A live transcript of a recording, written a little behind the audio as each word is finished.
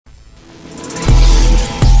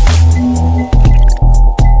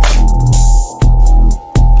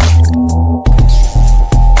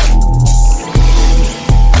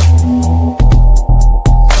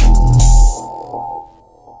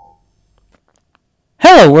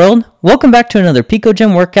Hello world! Welcome back to another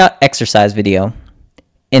picoGym workout exercise video.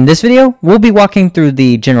 In this video, we'll be walking through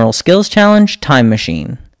the General Skills Challenge Time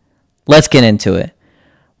Machine. Let's get into it.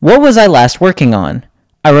 What was I last working on?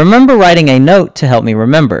 I remember writing a note to help me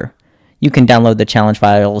remember. You can download the challenge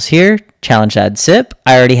files here, challenge.zip.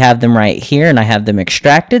 I already have them right here and I have them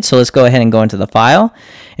extracted, so let's go ahead and go into the file.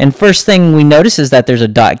 And first thing we notice is that there's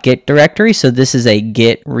a .git directory, so this is a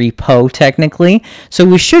Git repo technically. So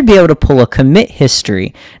we should be able to pull a commit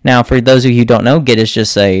history. Now for those of you who don't know, Git is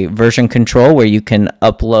just a version control where you can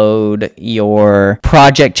upload your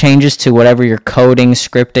project changes to whatever you're coding,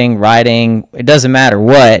 scripting, writing, it doesn't matter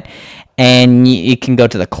what. And you can go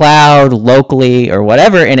to the cloud, locally, or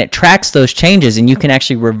whatever, and it tracks those changes, and you can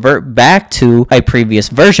actually revert back to a previous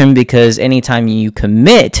version because anytime you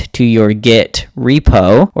commit to your Git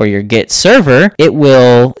repo or your Git server, it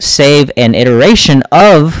will save an iteration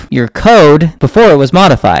of your code before it was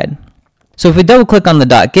modified. So if we double click on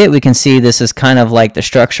the .git, we can see this is kind of like the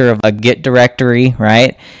structure of a Git directory,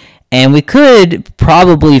 right? And we could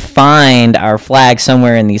probably find our flag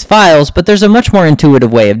somewhere in these files, but there's a much more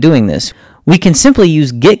intuitive way of doing this. We can simply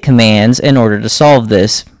use git commands in order to solve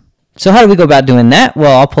this. So how do we go about doing that?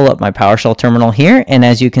 Well, I'll pull up my PowerShell terminal here, and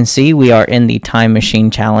as you can see, we are in the Time Machine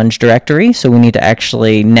Challenge directory, so we need to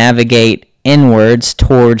actually navigate inwards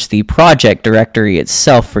towards the project directory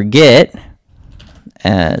itself for Git.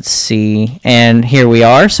 Let's see, and here we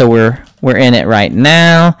are, so we're in it right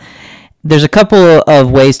now. There's a couple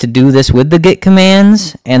of ways to do this with the git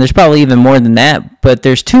commands, and there's probably even more than that, but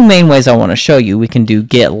there's two main ways I want to show you. We can do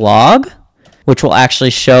git log, which will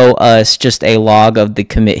actually show us just a log of the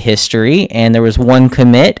commit history, and there was one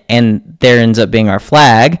commit, and there ends up being our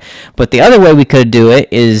flag. But the other way we could do it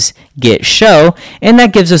is git show, and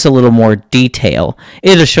that gives us a little more detail.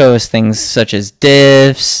 It'll show us things such as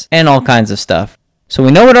diffs and all kinds of stuff. So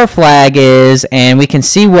we know what our flag is, and we can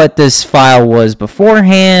see what this file was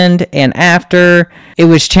beforehand and after. It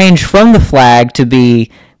was changed from the flag to be,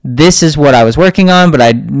 this is what I was working on, but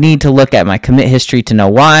I need to look at my commit history to know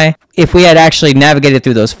why. If we had actually navigated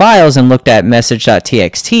through those files and looked at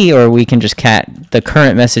message.txt, or we can just cat the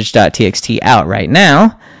current message.txt out right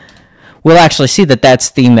now, we'll actually see that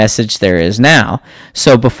that's the message there is now.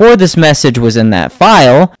 So before this message was in that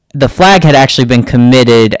file, the flag had actually been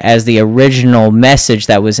committed as the original message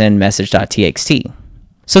that was in message.txt.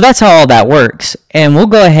 So that's how all that works. And we'll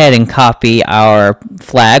go ahead and copy our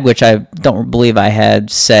flag, which I don't believe I had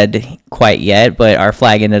said quite yet, but our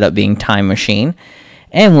flag ended up being Time Machine.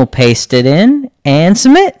 And we'll paste it in and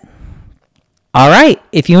submit. Alright,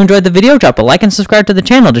 if you enjoyed the video, drop a like and subscribe to the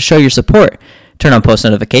channel to show your support. Turn on post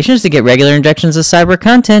notifications to get regular injections of cyber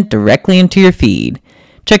content directly into your feed.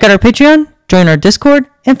 Check out our Patreon, join our Discord,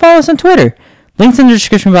 and follow us on Twitter. Links in the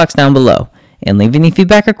description box down below. And leave any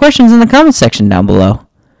feedback or questions in the comments section down below.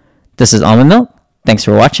 This is Almond Milk. Thanks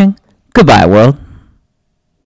for watching. Goodbye, world.